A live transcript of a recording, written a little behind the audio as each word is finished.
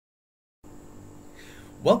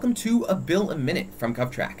Welcome to A Bill a Minute from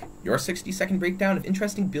GovTrack, your 60-second breakdown of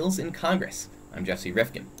interesting bills in Congress. I'm Jesse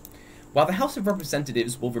Rifkin. While the House of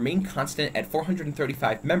Representatives will remain constant at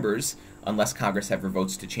 435 members, unless Congress ever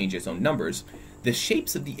votes to change its own numbers, the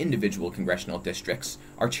shapes of the individual congressional districts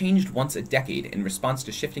are changed once a decade in response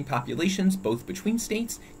to shifting populations both between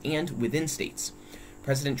states and within states.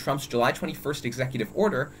 President Trump's July 21st executive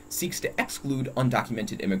order seeks to exclude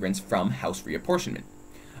undocumented immigrants from House reapportionment.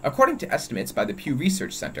 According to estimates by the Pew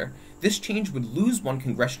Research Center, this change would lose one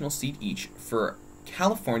congressional seat each for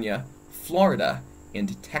California, Florida,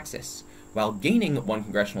 and Texas, while gaining one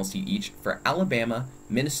congressional seat each for Alabama,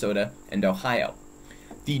 Minnesota, and Ohio.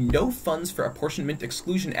 The No Funds for Apportionment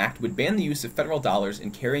Exclusion Act would ban the use of federal dollars in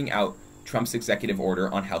carrying out Trump's executive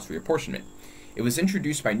order on House reapportionment. It was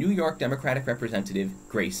introduced by New York Democratic Representative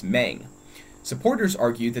Grace Meng. Supporters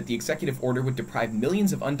argue that the executive order would deprive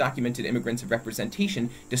millions of undocumented immigrants of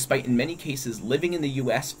representation, despite in many cases living in the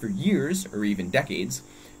U.S. for years or even decades,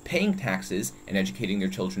 paying taxes, and educating their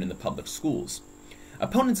children in the public schools.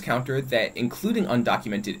 Opponents counter that including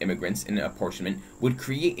undocumented immigrants in apportionment would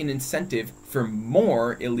create an incentive for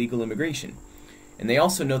more illegal immigration. And they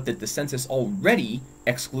also note that the census already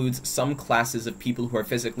excludes some classes of people who are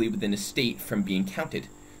physically within a state from being counted,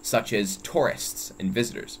 such as tourists and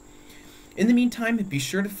visitors. In the meantime, be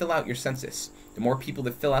sure to fill out your census. The more people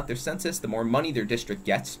that fill out their census, the more money their district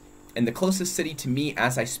gets. And the closest city to me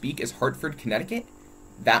as I speak is Hartford, Connecticut.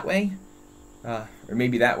 That way? Or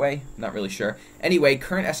maybe that way? I'm not really sure. Anyway,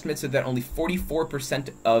 current estimates are that only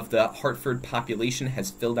 44% of the Hartford population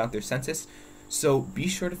has filled out their census, so be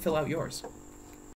sure to fill out yours.